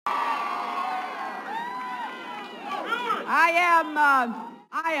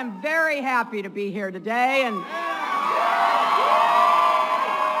I am very happy to be here today, and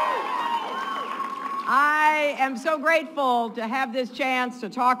I am so grateful to have this chance to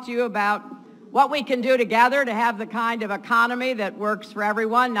talk to you about what we can do together to have the kind of economy that works for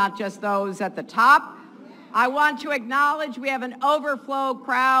everyone, not just those at the top. I want to acknowledge we have an overflow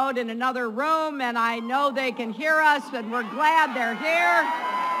crowd in another room, and I know they can hear us, and we're glad they're here.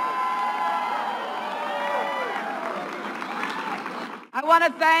 I want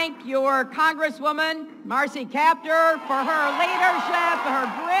to thank your Congresswoman, Marcy Kaptur, for her leadership, her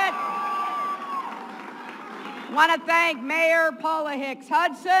grit. I want to thank Mayor Paula Hicks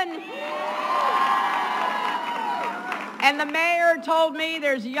Hudson. And the mayor told me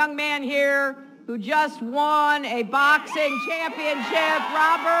there's a young man here who just won a boxing championship,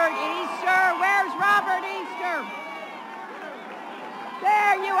 Robert Easter. Where's Robert Easter?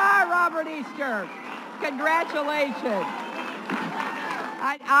 There you are, Robert Easter. Congratulations.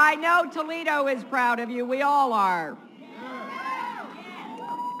 I know Toledo is proud of you. We all are.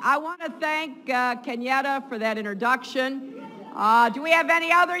 I want to thank Kenyatta for that introduction. Do we have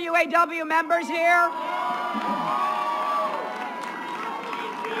any other UAW members here?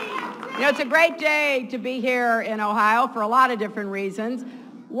 You know, it's a great day to be here in Ohio for a lot of different reasons.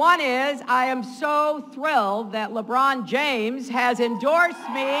 One is I am so thrilled that LeBron James has endorsed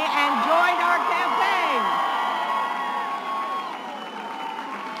me and joined our campaign.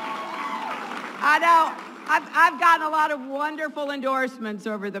 I know I've gotten a lot of wonderful endorsements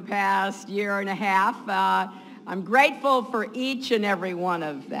over the past year and a half. I'm grateful for each and every one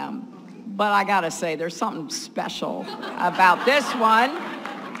of them. But I got to say, there's something special about this one.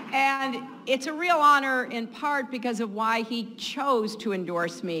 And it's a real honor in part because of why he chose to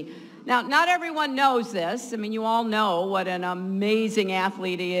endorse me. Now, not everyone knows this. I mean, you all know what an amazing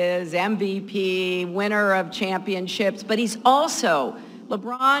athlete he is, MVP, winner of championships, but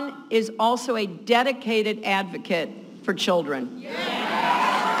LeBron is also a dedicated advocate for children. Yeah.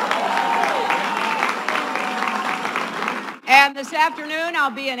 And this afternoon, I'll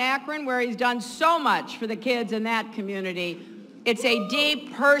be in Akron, where he's done so much for the kids in that community. It's a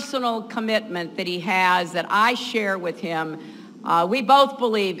deep personal commitment that he has that I share with him. We both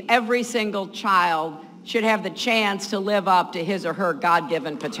believe every single child should have the chance to live up to his or her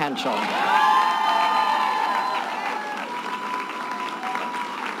God-given potential.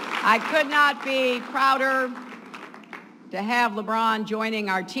 I could not be prouder to have LeBron joining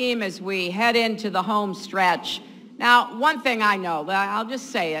our team as we head into the home stretch. Now, one thing I know, I'll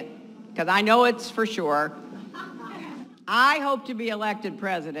just say it, because I know it's for sure. I hope to be elected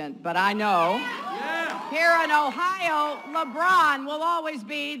president, but I know here in Ohio, LeBron will always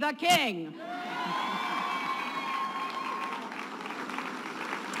be the king.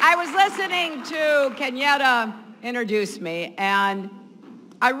 I was listening to Kenyatta introduce me, and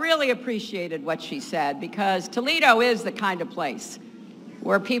I really appreciated what she said, because Toledo is the kind of place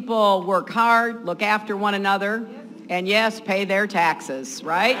where people work hard, look after one another, and yes, pay their taxes,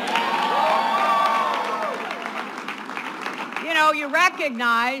 right? You know, you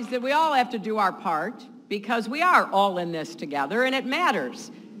recognize that we all have to do our part because we are all in this together, and it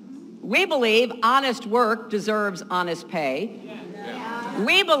matters. We believe honest work deserves honest pay.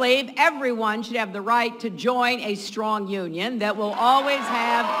 We believe everyone should have the right to join a strong union that will always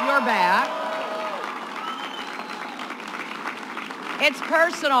have your back. It's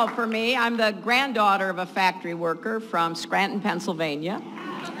personal for me. I'm the granddaughter of a factory worker from Scranton, Pennsylvania.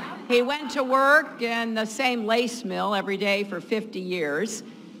 He went to work in the same lace mill every day for 50 years.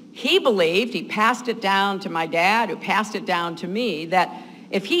 He believed, he passed it down to my dad, who passed it down to me, that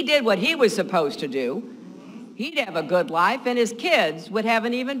if he did what he was supposed to do, he'd have a good life, and his kids would have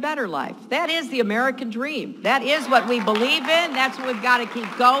an even better life. That is the American dream. That is what we believe in. That's what we've got to keep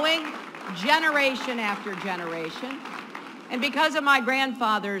going, generation after generation. And because of my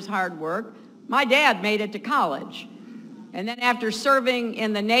grandfather's hard work, my dad made it to college. And then after serving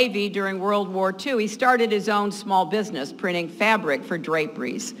in the Navy during World War II, he started his own small business printing fabric for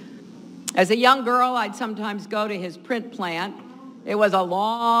draperies. As a young girl, I'd sometimes go to his print plant. It was a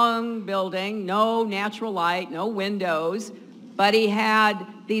long building, no natural light, no windows, but he had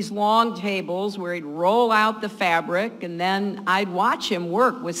these long tables where he'd roll out the fabric, and then I'd watch him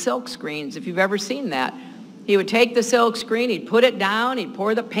work with silk screens, if you've ever seen that. He would take the silk screen, he'd put it down, he'd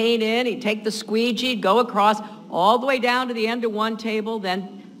pour the paint in, he'd take the squeegee, he'd go across all the way down to the end of one table,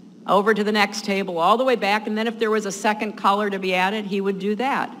 then over to the next table, all the way back, and then if there was a second color to be added, he would do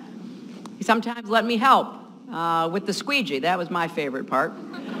that. He sometimes let me help with the squeegee. That was my favorite part.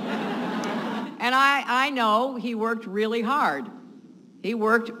 And I know he worked really hard. He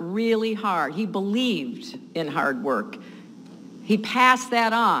worked really hard. He believed in hard work. He passed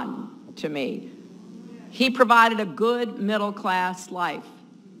that on to me. He provided a good middle-class life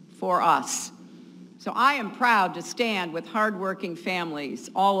for us. So I am proud to stand with hardworking families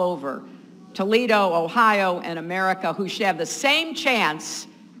all over Toledo, Ohio, and America who should have the same chance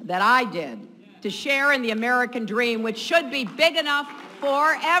that I did to share in the American dream, which should be big enough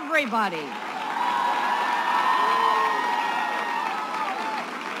for everybody.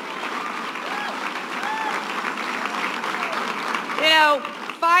 You know,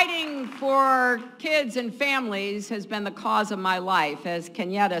 fighting for kids and families has been the cause of my life. As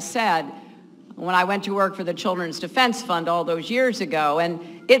Kenyatta said, when I went to work for the Children's Defense Fund all those years ago, and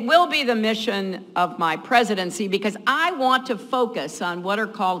it will be the mission of my presidency because I want to focus on what are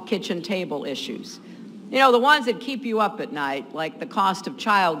called kitchen table issues. You know, the ones that keep you up at night, like the cost of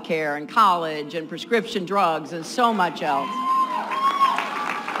child care and college and prescription drugs and so much else.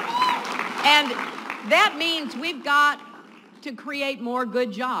 And that means we've got to create more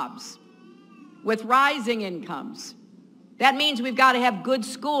good jobs with rising incomes. That means we've got to have good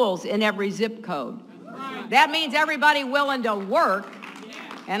schools in every zip code. That means everybody willing to work,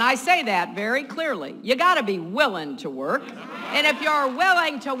 and I say that very clearly. You got to be willing to work, and if you're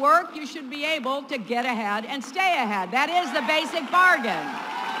willing to work, you should be able to get ahead and stay ahead. That is the basic bargain.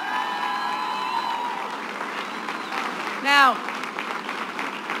 Now,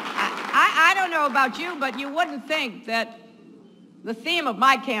 I don't know about you, but you wouldn't think that the theme of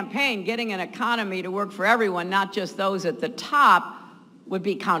my campaign, getting an economy to work for everyone, not just those at the top, would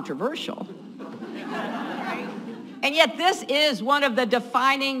be controversial. And yet this is one of the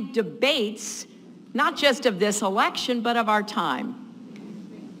defining debates, not just of this election, but of our time.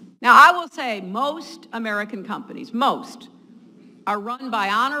 Now, I will say most American companies, most, are run by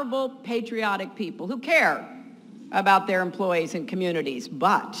honorable, patriotic people who care about their employees and communities,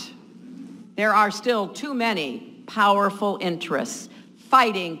 but there are still too many powerful interests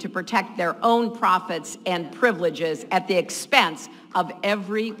fighting to protect their own profits and privileges at the expense of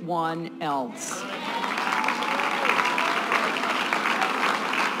everyone else.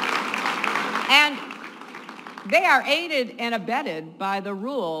 And they are aided and abetted by the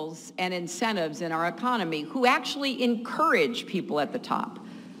rules and incentives in our economy who actually encourage people at the top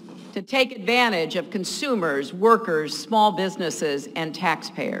to take advantage of consumers, workers, small businesses, and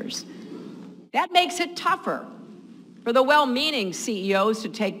taxpayers. That makes it tougher for the well-meaning CEOs to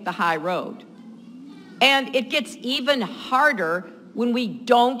take the high road. And it gets even harder when we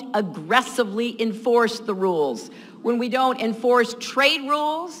don't aggressively enforce the rules, when we don't enforce trade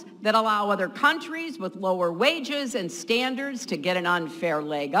rules that allow other countries with lower wages and standards to get an unfair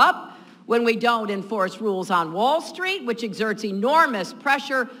leg up, when we don't enforce rules on Wall Street, which exerts enormous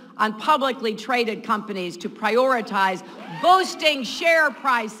pressure on publicly traded companies to prioritize boosting share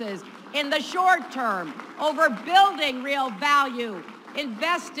prices in the short term over building real value,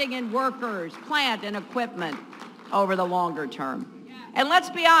 investing in workers, plant, and equipment over the longer term. And let's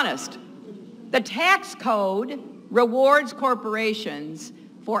be honest, the tax code rewards corporations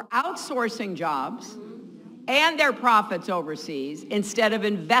for outsourcing jobs and their profits overseas instead of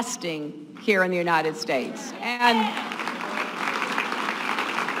investing here in the United States. And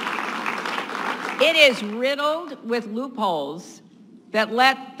it is riddled with loopholes that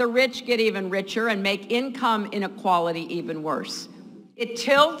let the rich get even richer and make income inequality even worse. It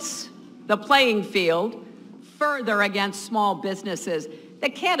tilts the playing field further against small businesses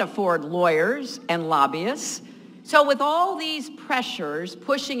that can't afford lawyers and lobbyists. So with all these pressures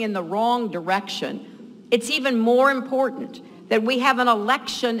pushing in the wrong direction, it's even more important that we have an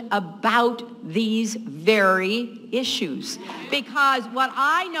election about these very issues. Because what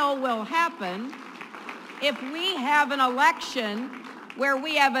I know will happen if we have an election where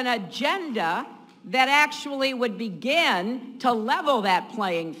we have an agenda that actually would begin to level that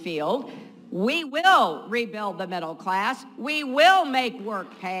playing field, we will rebuild the middle class, we will make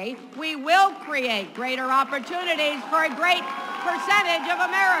work pay, we will create greater opportunities for a great percentage of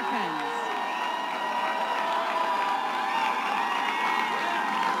Americans.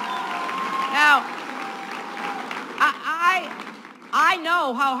 Now, I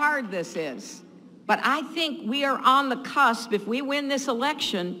know how hard this is. But I think we are on the cusp, if we win this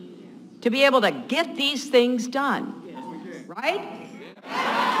election, to be able to get these things done, right?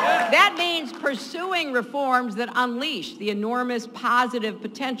 That means pursuing reforms that unleash the enormous positive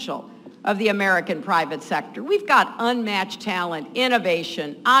potential of the American private sector. We've got unmatched talent,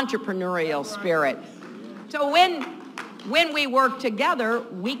 innovation, entrepreneurial spirit. So when we work together,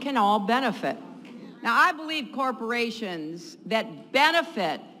 we can all benefit. Now, I believe corporations that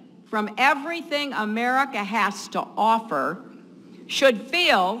benefit from everything America has to offer should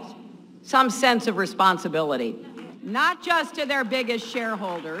feel some sense of responsibility. not just to their biggest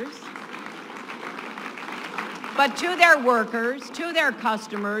shareholders, but to their workers, to their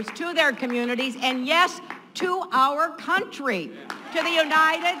customers, to their communities, and yes, to our country, to the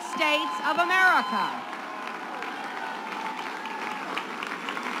United States of America.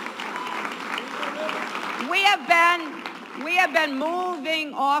 We have been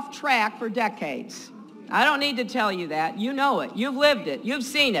moving off track for decades. I don't need to tell you that. You know it. You've lived it. You've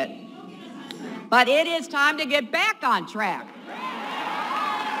seen it. But it is time to get back on track.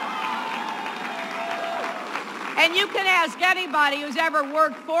 And you can ask anybody who's ever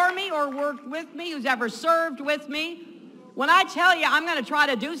worked for me or worked with me, who's ever served with me. When I tell you I'm going to try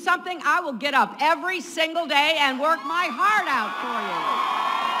to do something, I will get up every single day and work my heart out for you.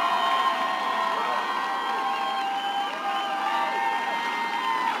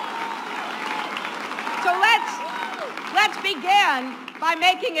 So let's begin by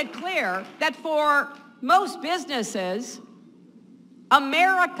making it clear that for most businesses,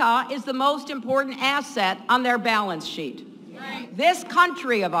 America is the most important asset on their balance sheet. Right. This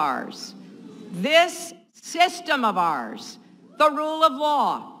country of ours, this system of ours, the rule of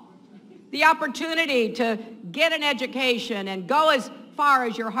law, the opportunity to get an education and go as far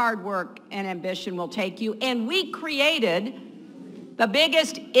as your hard work and ambition will take you. And we created the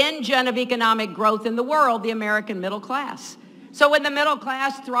biggest engine of economic growth in the world, the American middle class. So when the middle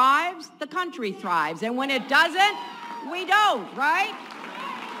class thrives, the country thrives. And when it doesn't, we don't, right?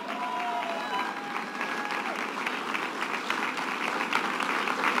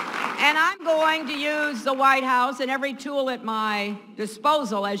 And I'm going to use the White House and every tool at my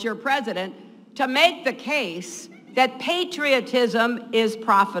disposal as your president to make the case that patriotism is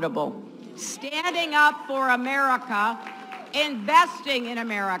profitable. Standing up for America, investing in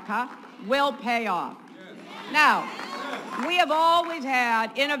America will pay off. Now, we have always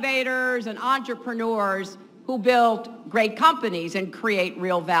had innovators and entrepreneurs who build great companies and create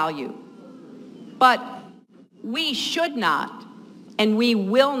real value. But we should not and we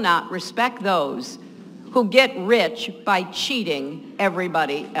will not respect those who get rich by cheating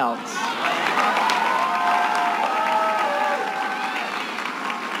everybody else.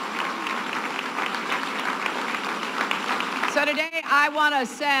 So today I want to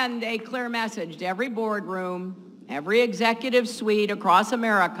send a clear message to every boardroom, every executive suite across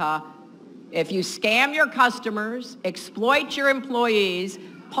America. If you scam your customers, exploit your employees,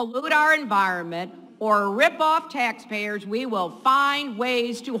 pollute our environment, or rip off taxpayers, we will find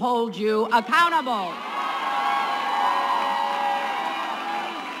ways to hold you accountable.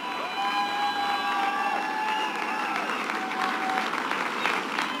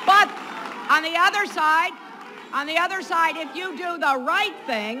 But on the other side, if you do the right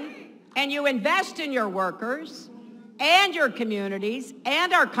thing and you invest in your workers and your communities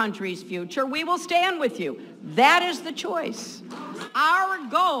and our country's future, we will stand with you. That is the choice. Our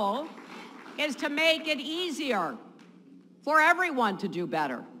goal is to make it easier for everyone to do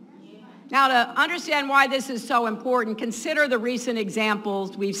better. Now, to understand why this is so important, consider the recent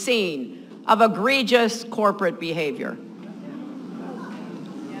examples we've seen of egregious corporate behavior.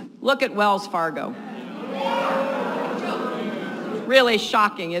 Look at Wells Fargo. Really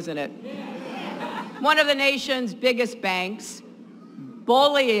shocking, isn't it? One of the nation's biggest banks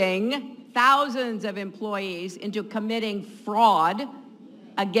bullying thousands of employees into committing fraud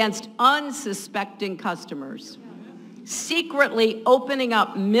against unsuspecting customers, secretly opening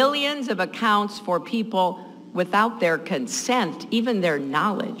up millions of accounts for people without their consent, even their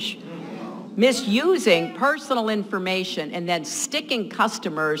knowledge, misusing personal information and then sticking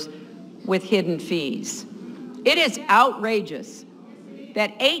customers with hidden fees. It is outrageous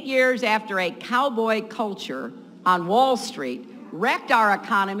that 8 years after a cowboy culture on Wall Street wrecked our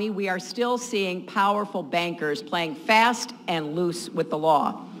economy, we are still seeing powerful bankers playing fast and loose with the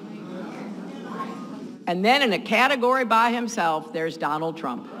law. And then in a category by himself, there's Donald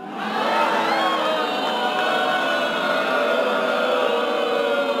Trump.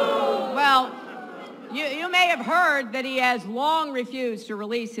 Well, you may have heard that he has long refused to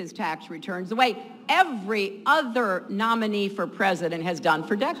release his tax returns the way every other nominee for president has done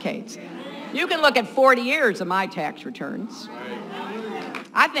for decades. You can look at 40 years of my tax returns.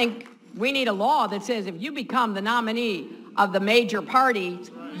 I think we need a law that says if you become the nominee of the major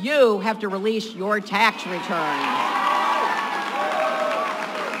parties, you have to release your tax returns.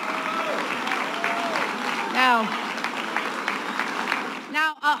 Now,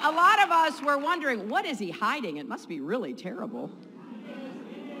 a lot of us were wondering, what is he hiding? It must be really terrible.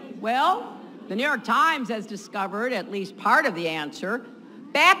 Well, the New York Times has discovered at least part of the answer.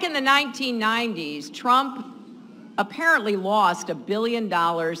 Back in the 1990s, Trump apparently lost $1 billion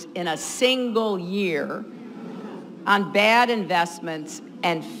in a single year on bad investments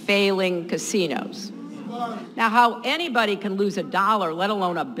and failing casinos. Now, how anybody can lose $1, let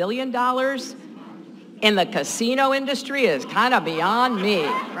alone $1 billion in the casino industry is kind of beyond me,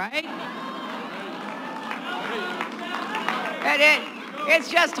 right? And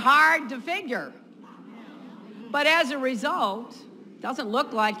it's just hard to figure. But as a result, it doesn't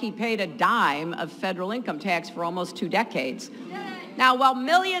look like he paid a dime of federal income tax for almost 2 decades. Now, while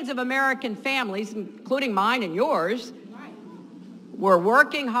millions of American families, including mine and yours, were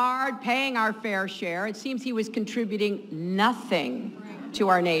working hard, paying our fair share, it seems he was contributing nothing to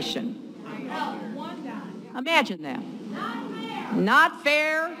our nation. Imagine that. Not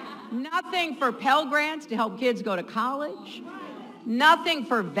fair, nothing for Pell Grants to help kids go to college, nothing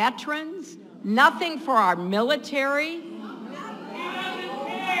for veterans, nothing for our military.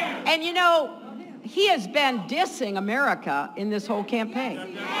 And you know, he has been dissing America in this whole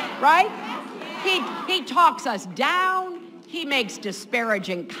campaign, right? He talks us down. He makes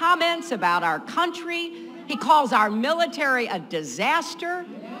disparaging comments about our country. He calls our military a disaster.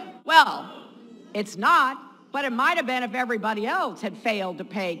 Well, it's not, but it might have been if everybody else had failed to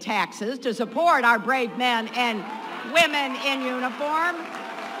pay taxes to support our brave men and women in uniform.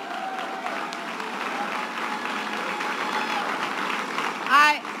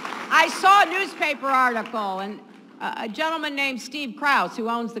 I saw a newspaper article, and a gentleman named Steve Krause, who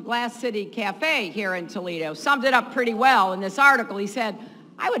owns the Glass City Cafe here in Toledo, summed it up pretty well in this article. He said,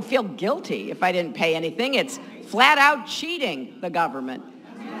 I would feel guilty if I didn't pay anything. It's flat out cheating the government.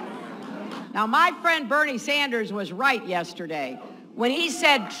 Now, my friend Bernie Sanders was right yesterday when he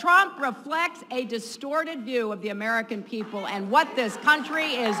said Trump reflects a distorted view of the American people and what this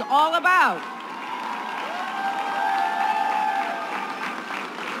country is all about.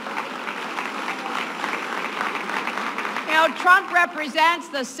 You know, Trump represents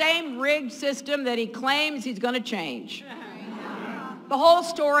the same rigged system that he claims he's going to change. The whole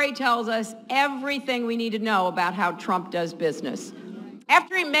story tells us everything we need to know about how Trump does business.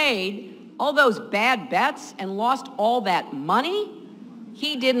 After he made all those bad bets and lost all that money,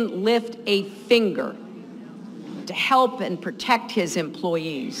 he didn't lift a finger to help and protect his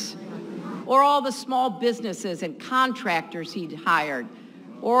employees, or all the small businesses and contractors he'd hired,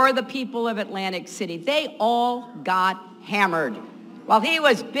 or the people of Atlantic City. They all got hammered while he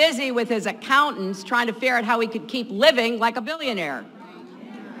was busy with his accountants trying to figure out how he could keep living like a billionaire.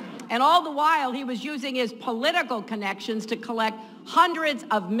 And all the while, he was using his political connections to collect hundreds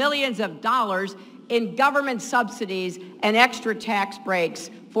of millions of dollars in government subsidies and extra tax breaks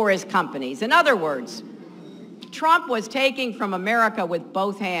for his companies. In other words, Trump was taking from America with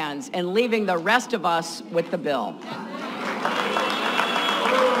both hands and leaving the rest of us with the bill.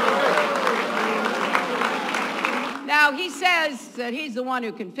 Now, he says that he's the one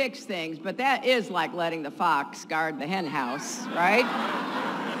who can fix things, but that is like letting the fox guard the hen house, right?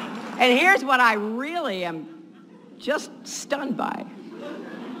 And here's what I really am just stunned by.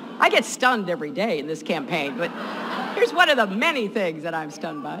 I get stunned every day in this campaign, but here's one of the many things that I'm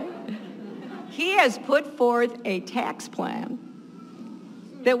stunned by. He has put forth a tax plan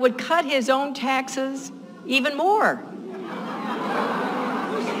that would cut his own taxes even more.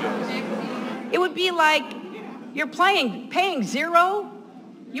 It would be like you're paying zero.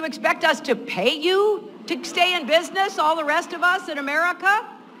 You expect us to pay you to stay in business, all the rest of us in America?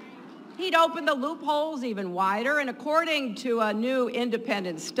 He'd open the loopholes even wider, and according to a new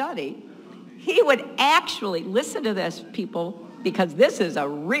independent study, he would actually, listen to this, people, because this is a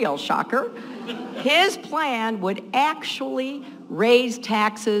real shocker, his plan would actually raise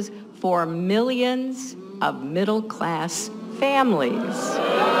taxes for millions of middle-class families.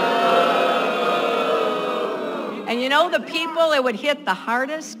 And you know the people it would hit the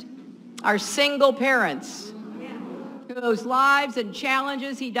hardest are single parents whose lives and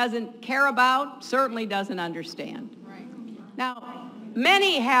challenges he doesn't care about, certainly doesn't understand. Now,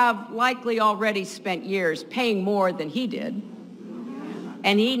 many have likely already spent years paying more than he did,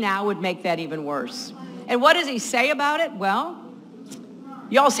 and he now would make that even worse. And what does he say about it? Well,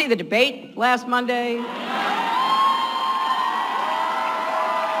 you all see the debate last Monday?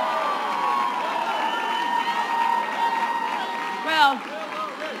 Well,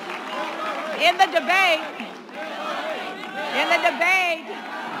 in the debate,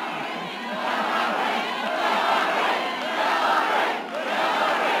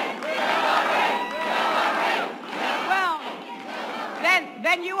 well,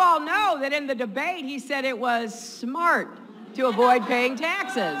 then you all know that in the debate he said it was smart to avoid paying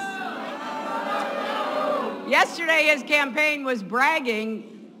taxes. Yesterday his campaign was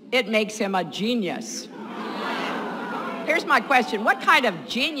bragging it makes him a genius. Here's my question. What kind of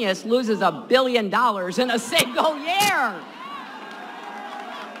genius loses $1 billion in a single year?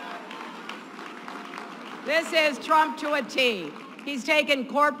 This is Trump to a T. He's taken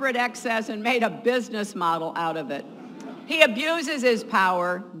corporate excess and made a business model out of it. He abuses his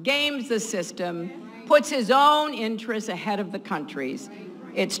power, games the system, puts his own interests ahead of the country's.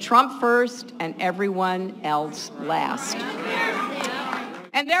 It's Trump first and everyone else last.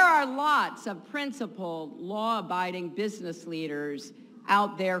 And there are lots of principled, law-abiding business leaders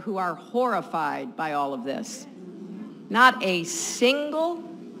out there who are horrified by all of this. Not a single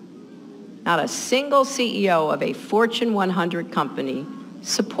CEO of a Fortune 100 company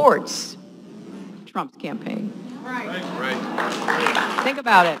supports Trump's campaign. Right. Think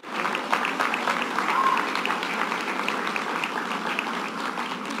about it.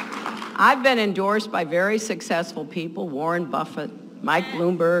 I've been endorsed by very successful people, Warren Buffett, Mike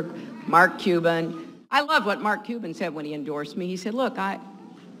Bloomberg, Mark Cuban. I love what Mark Cuban said when he endorsed me. He said, look,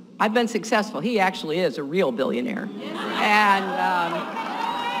 I've been successful. He actually is a real billionaire.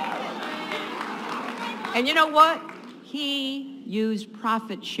 And you know what? He used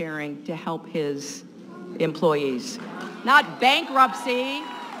profit sharing to help his employees, not bankruptcy,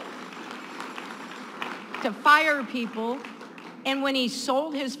 to fire people. And when he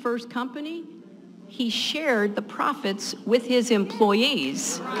sold his first company, he shared the profits with his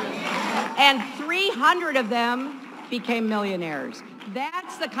employees. And 300 of them became millionaires.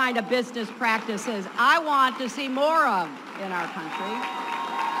 That's the kind of business practices I want to see more of in our country.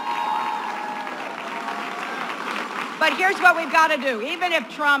 But here's what we've got to do. Even if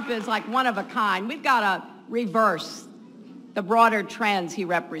Trump is like one of a kind, we've got to reverse the broader trends he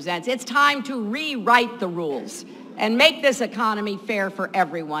represents. It's time to rewrite the rules and make this economy fair for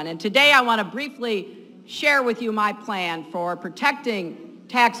everyone. And today I want to briefly share with you my plan for protecting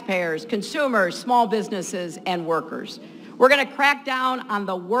taxpayers, consumers, small businesses, and workers. We're going to crack down on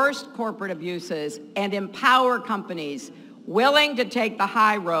the worst corporate abuses and empower companies willing to take the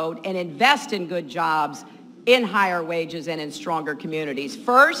high road and invest in good jobs, in higher wages, and in stronger communities.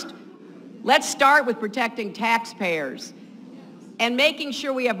 First, let's start with protecting taxpayers and making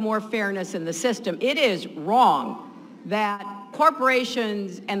sure we have more fairness in the system. It is wrong that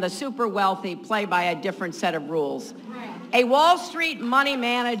corporations and the super wealthy play by a different set of rules. A Wall Street money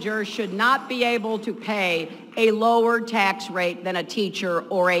manager should not be able to pay a lower tax rate than a teacher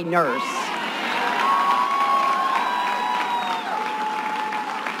or a nurse.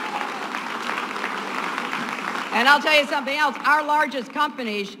 And I'll tell you something else. Our largest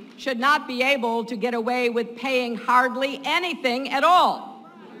companies should not be able to get away with paying hardly anything at all.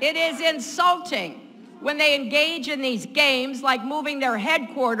 It is insulting when they engage in these games like moving their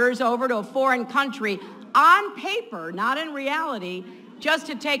headquarters over to a foreign country on paper, not in reality, just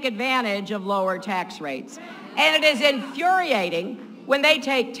to take advantage of lower tax rates. And it is infuriating when they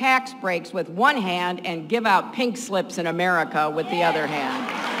take tax breaks with one hand and give out pink slips in America with the other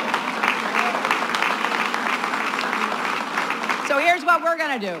hand. So here's what we're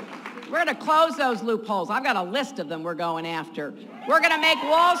going to do. We're going to close those loopholes. I've got a list of them we're going after. We're going to make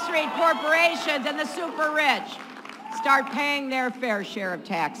Wall Street corporations and the super rich start paying their fair share of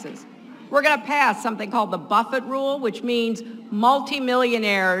taxes. We're going to pass something called the Buffett rule, which means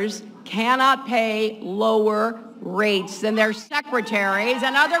multimillionaires cannot pay lower rates than their secretaries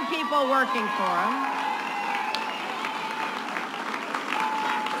and other people working for them.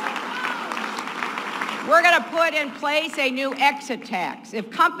 We're going to put in place a new exit tax. If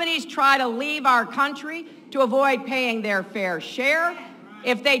companies try to leave our country to avoid paying their fair share,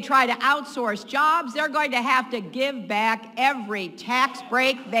 if they try to outsource jobs, they're going to have to give back every tax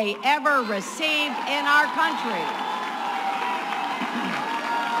break they ever received in our country.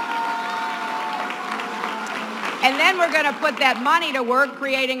 And then we're going to put that money to work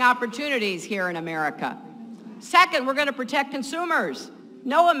creating opportunities here in America. Second, we're going to protect consumers.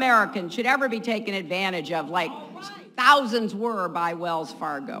 No American should ever be taken advantage of like thousands were by Wells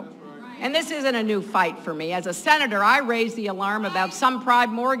Fargo. And this isn't a new fight for me. As a senator, I raised the alarm about subprime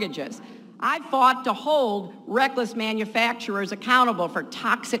mortgages. I fought to hold reckless manufacturers accountable for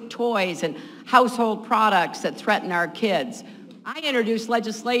toxic toys and household products that threaten our kids. I introduced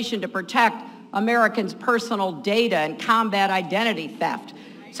legislation to protect Americans' personal data and combat identity theft.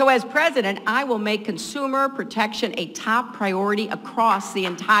 So as president, I will make consumer protection a top priority across the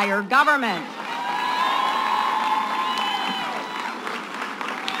entire government.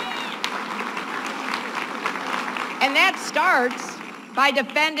 And that starts by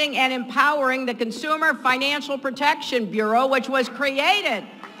defending and empowering the Consumer Financial Protection Bureau, which was created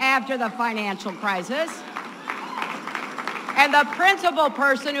after the financial crisis. And the principal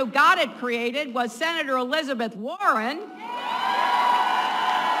person who got it created was Senator Elizabeth Warren.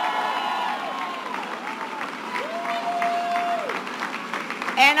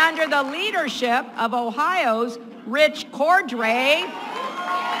 And under the leadership of Ohio's Rich Cordray,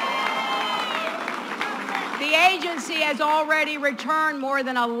 the agency has already returned more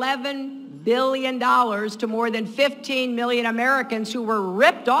than $11 billion to more than 15 million Americans who were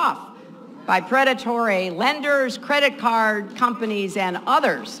ripped off by predatory lenders, credit card companies, and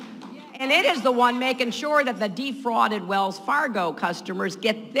others. And it is the one making sure that the defrauded Wells Fargo customers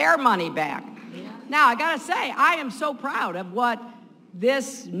get their money back. Now, I gotta say, I am so proud of what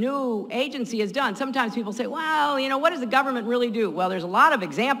this new agency has done. Sometimes people say, well, you know, what does the government really do? Well, there's a lot of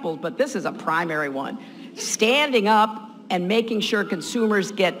examples, but this is a primary one. Standing up and making sure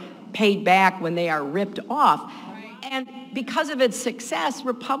consumers get paid back when they are ripped off. And because of its success,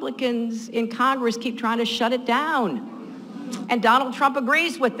 Republicans in Congress keep trying to shut it down. And Donald Trump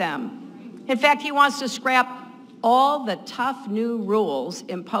agrees with them. In fact, he wants to scrap all the tough new rules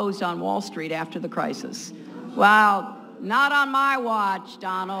imposed on Wall Street after the crisis. Well, not on my watch,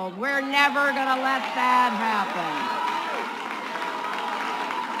 Donald. We're never going to let that happen.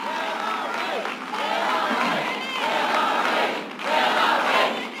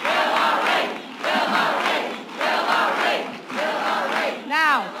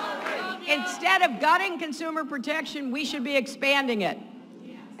 Instead of gutting consumer protection, we should be expanding it.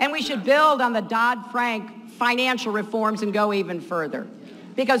 And we should build on the Dodd-Frank financial reforms and go even further.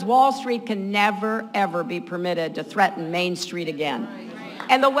 Because Wall Street can never, ever be permitted to threaten Main Street again.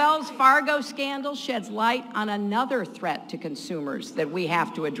 And the Wells Fargo scandal sheds light on another threat to consumers that we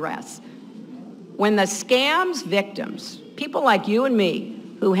have to address. When the scam's victims, people like you and me,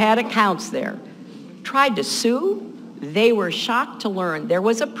 who had accounts there, tried to sue, they were shocked to learn there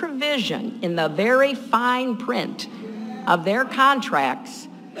was a provision in the very fine print of their contracts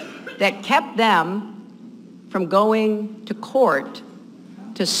that kept them from going to court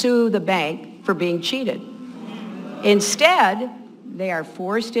to sue the bank for being cheated. Instead, they are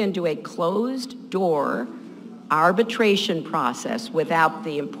forced into a closed-door arbitration process without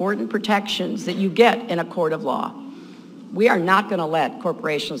the important protections that you get in a court of law. We are not going to let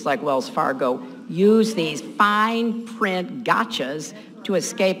corporations like Wells Fargo use these fine print gotchas to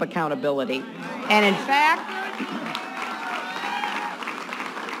escape accountability. And in fact,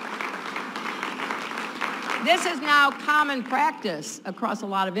 this is now common practice across a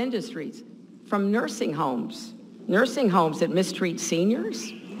lot of industries, from nursing homes that mistreat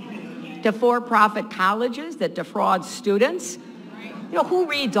seniors, to for-profit colleges that defraud students. You know, who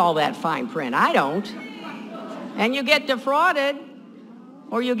reads all that fine print? I don't. And you get defrauded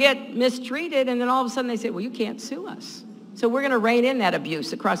or you get mistreated, and then all of a sudden they say, well, you can't sue us. So we're going to rein in that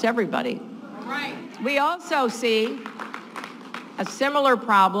abuse across everybody. Right. We also see a similar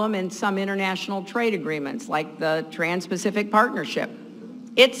problem in some international trade agreements, like the Trans-Pacific Partnership.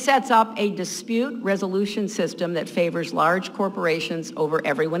 It sets up a dispute resolution system that favors large corporations over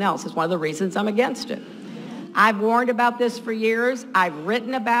everyone else. It's one of the reasons I'm against it. I've warned about this for years. I've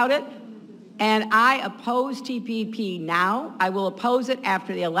written about it. And I oppose TPP now. I will oppose it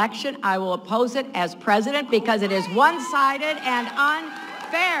after the election. I will oppose it as president because it is one-sided and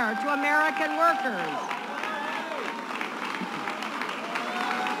unfair to American workers.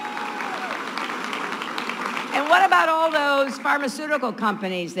 And what about all those pharmaceutical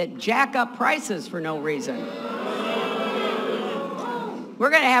companies that jack up prices for no reason? We're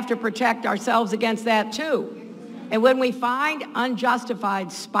going to have to protect ourselves against that too. And when we find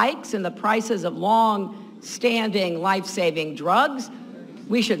unjustified spikes in the prices of long-standing life-saving drugs,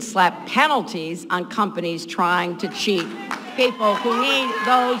 we should slap penalties on companies trying to cheat people who need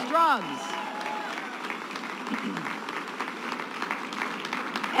those drugs.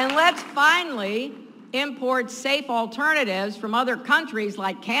 And let's finally import safe alternatives from other countries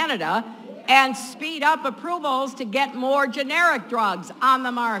like Canada and speed up approvals to get more generic drugs on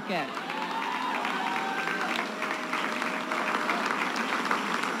the market.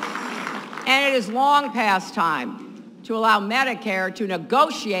 And it is long past time to allow Medicare to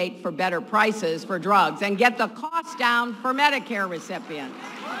negotiate for better prices for drugs and get the cost down for Medicare recipients.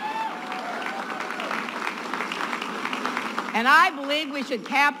 And I believe we should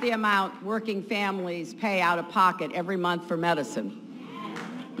cap the amount working families pay out of pocket every month for medicine.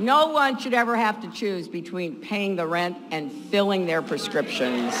 No one should ever have to choose between paying the rent and filling their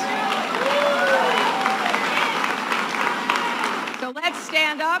prescriptions. So let's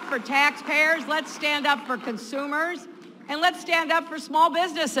stand up for taxpayers, let's stand up for consumers, and let's stand up for small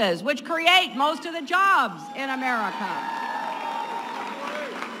businesses, which create most of the jobs in America.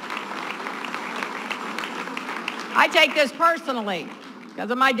 I take this personally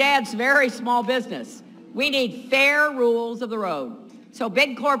because of my dad's very small business. We need fair rules of the road so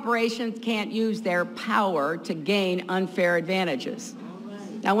big corporations can't use their power to gain unfair advantages.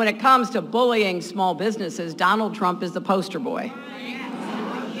 Now, when it comes to bullying small businesses, Donald Trump is the poster boy.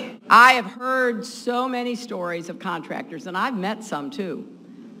 I have heard so many stories of contractors, and I've met some too,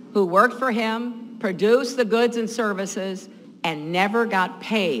 who worked for him, produced the goods and services, and never got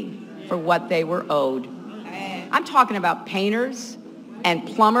paid for what they were owed. I'm talking about painters and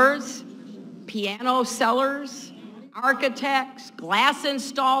plumbers, piano sellers, architects, glass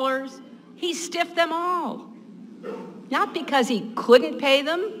installers. He stiffed them all. Not because he couldn't pay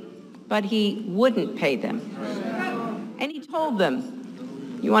them, but he wouldn't pay them. And he told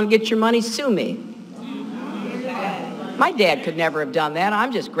them, you want to get your money, sue me. My dad could never have done that.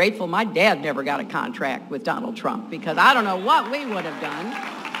 I'm just grateful my dad never got a contract with Donald Trump because I don't know what we would have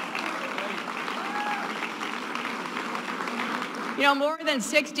done. You know, more than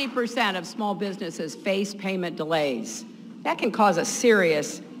 60% of small businesses face payment delays. That can cause a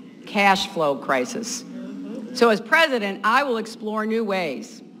serious cash flow crisis. So as president, I will explore new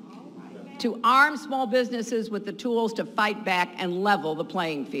ways to arm small businesses with the tools to fight back and level the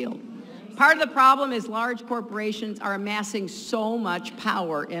playing field. Part of the problem is large corporations are amassing so much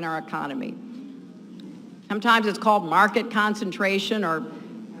power in our economy. Sometimes it's called market concentration or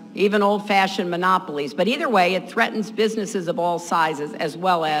even old-fashioned monopolies, but either way, it threatens businesses of all sizes as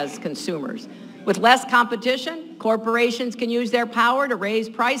well as consumers. With less competition, corporations can use their power to raise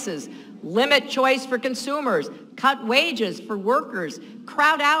prices, limit choice for consumers, cut wages for workers,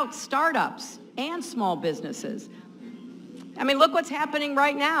 crowd out startups and small businesses. I mean, look what's happening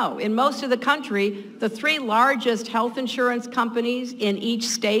right now. In most of the country, the 3 largest health insurance companies in each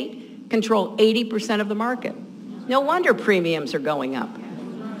state control 80% of the market. No wonder premiums are going up.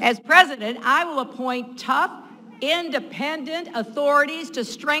 As president, I will appoint tough, independent authorities to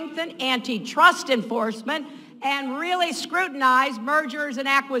strengthen antitrust enforcement and really scrutinize mergers and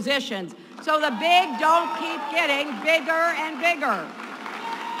acquisitions so the big don't keep getting bigger and bigger.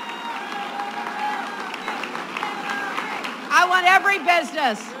 I want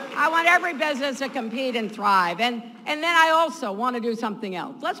every business to compete and thrive. And then I also want to do something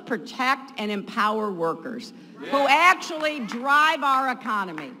else. Let's protect and empower workers who actually drive our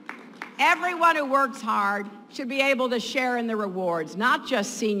economy. Everyone who works hard should be able to share in the rewards, not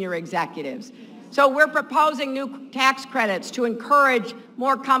just senior executives. So we're proposing new tax credits to encourage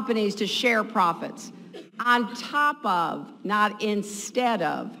more companies to share profits on top of, not instead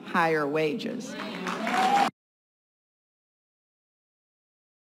of, higher wages.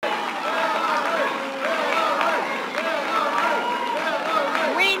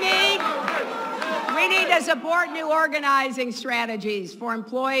 We need to support new organizing strategies for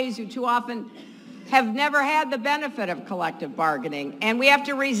employees who too often have never had the benefit of collective bargaining, and we have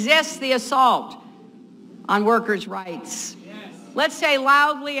to resist the assault on workers' rights. Yes. Let's say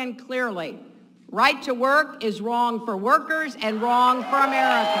loudly and clearly, right to work is wrong for workers and wrong for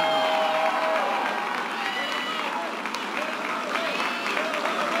America.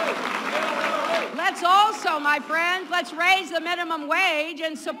 Let's also, my friends, let's raise the minimum wage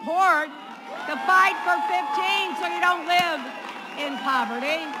and support the fight for 15 so you don't live in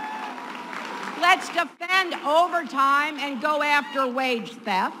poverty. Let's defend overtime and go after wage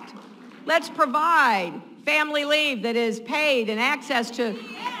theft. Let's provide family leave that is paid and access to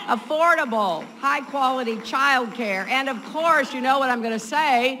affordable, high-quality child care. And of course, you know what I'm going to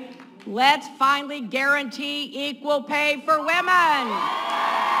say, let's finally guarantee equal pay for women.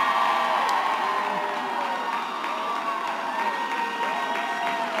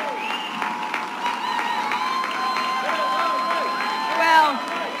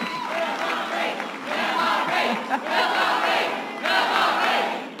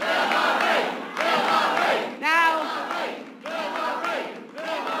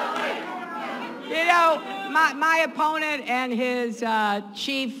 My opponent and his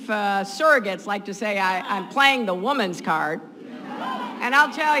chief surrogates like to say I'm playing the woman's card. And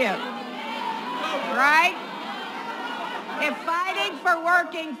I'll tell you, right? If fighting for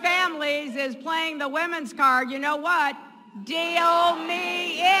working families is playing the women's card, you know what? Deal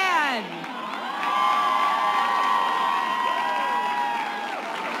me in.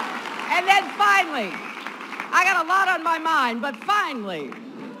 And then finally, I got a lot on my mind, but finally,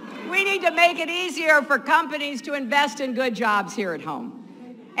 we need to make it easier for companies to invest in good jobs here at home.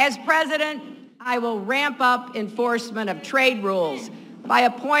 As president, I will ramp up enforcement of trade rules by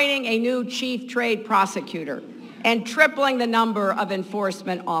appointing a new chief trade prosecutor and tripling the number of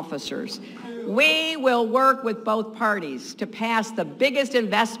enforcement officers. We will work with both parties to pass the biggest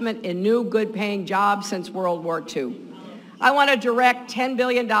investment in new good-paying jobs since World War II. I want to direct $10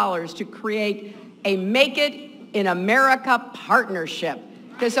 billion to create a Make It in America partnership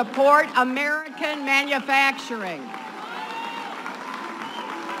to support American manufacturing.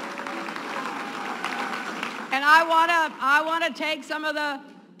 And I want to take some of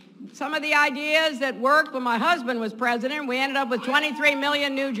the ideas that worked when my husband was president. We ended up with 23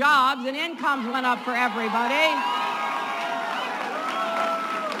 million new jobs, and incomes went up for everybody.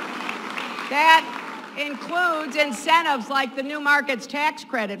 That includes incentives like the New Markets Tax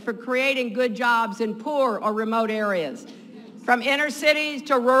Credit for creating good jobs in poor or remote areas, from inner cities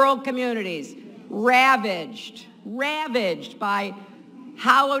to rural communities, ravaged by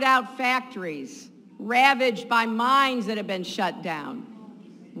hollowed out factories, ravaged by mines that have been shut down,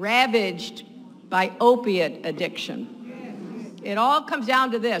 ravaged by opiate addiction. It all comes down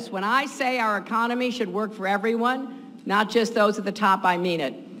to this. When I say our economy should work for everyone, not just those at the top, I mean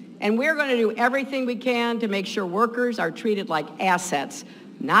it. And we're going to do everything we can to make sure workers are treated like assets,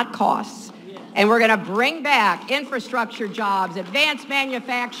 not costs. And we're going to bring back infrastructure jobs, advanced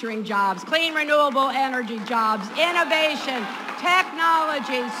manufacturing jobs, clean renewable energy jobs, innovation,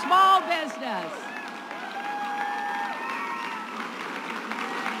 technology, small business.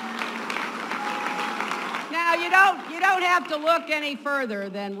 Now, you don't have to look any further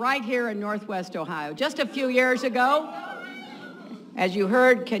than right here in Northwest Ohio. Just a few years ago, as you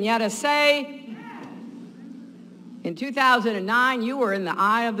heard Kenyatta say, in 2009, you were in the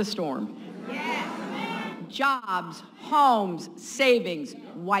eye of the storm. Yes. Jobs, homes, savings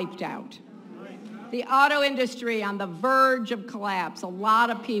wiped out. The auto industry on the verge of collapse. A lot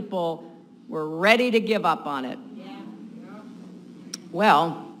of people were ready to give up on it.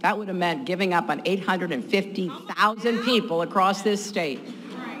 Well, that would have meant giving up on 850,000 people across this state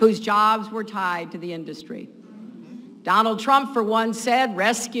whose jobs were tied to the industry. Donald Trump, for one, said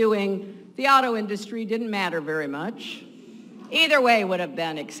rescuing the auto industry didn't matter very much. Either way would have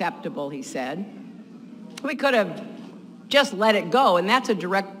been acceptable, he said. We could have just let it go, and that's a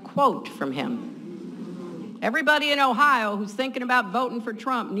direct quote from him. Everybody in Ohio who's thinking about voting for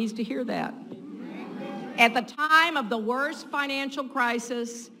Trump needs to hear that. At the time of the worst financial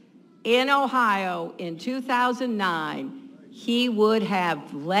crisis in Ohio in 2009, he would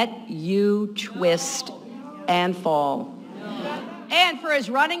have let you twist and fall. And for his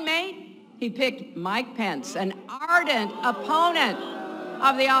running mate, he picked Mike Pence, an ardent opponent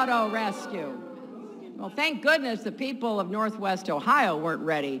of the auto rescue. Well, thank goodness the people of Northwest Ohio weren't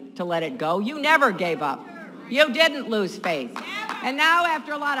ready to let it go. You never gave up. You didn't lose faith. And now,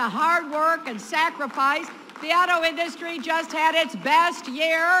 after a lot of hard work and sacrifice, the auto industry just had its best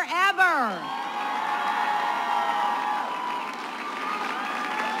year ever.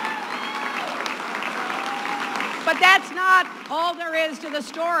 But that's not all there is to the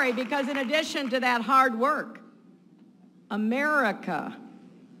story, because in addition to that hard work, America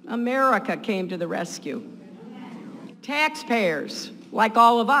came to the rescue. Taxpayers, like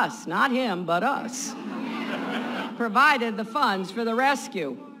all of us, not him, but us, provided the funds for the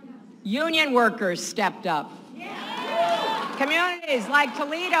rescue. Union workers stepped up. Communities like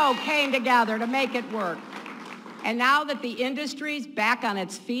Toledo came together to make it work. And now that the industry's back on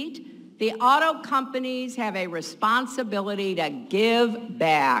its feet, the auto companies have a responsibility to give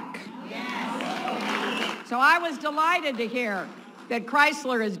back. Yes. So I was delighted to hear that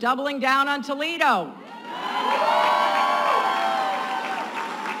Chrysler is doubling down on Toledo.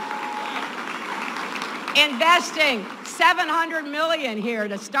 Investing $700 million here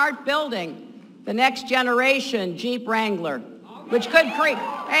to start building the next generation Jeep Wrangler, which could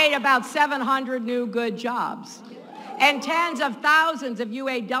create about 700 new good jobs. And tens of thousands of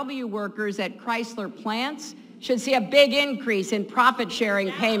UAW workers at Chrysler plants should see a big increase in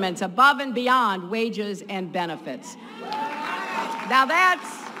profit-sharing payments above and beyond wages and benefits. Now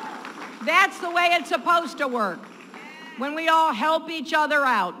that's the way it's supposed to work. When we all help each other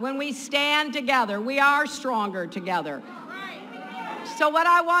out, when we stand together, we are stronger together. So what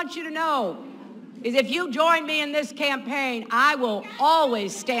I want you to know is if you join me in this campaign, I will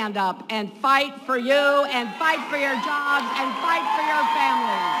always stand up and fight for you and fight for your jobs and fight for your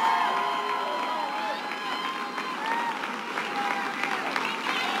families.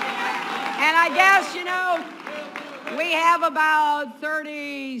 And I guess, we have about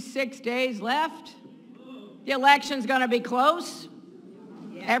 36 days left. The election's going to be close.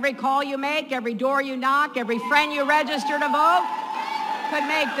 Every call you make, every door you knock, every friend you register to vote could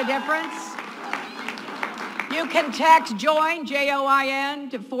make the difference. You can text JOIN, J-O-I-N,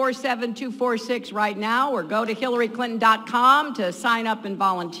 to 47246 right now, or go to HillaryClinton.com to sign up and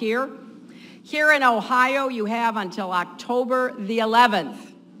volunteer. Here in Ohio, you have until October the 11th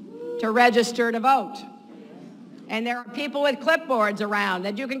to register to vote. And there are people with clipboards around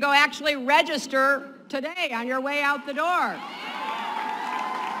that you can go actually register today on your way out the door.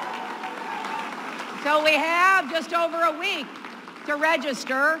 So we have just over a week to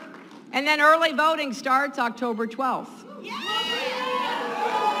register, and then early voting starts October 12th.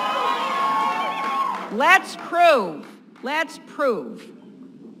 Let's prove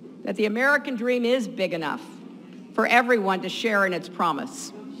that the American dream is big enough for everyone to share in its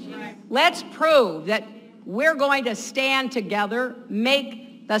promise. Let's prove that we're going to stand together,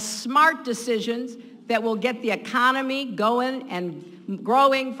 make the smart decisions that will get the economy going and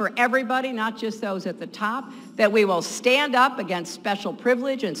growing for everybody, not just those at the top, that we will stand up against special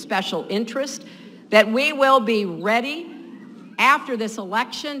privilege and special interest, that we will be ready after this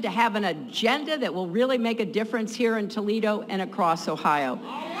election to have an agenda that will really make a difference here in Toledo and across Ohio.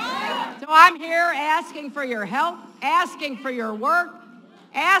 So I'm here asking for your help, asking for your work,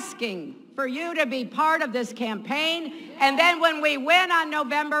 asking for you to be part of this campaign, and then when we win on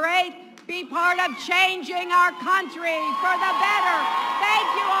November 8th, be part of changing our country for the better.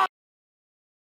 Thank you all.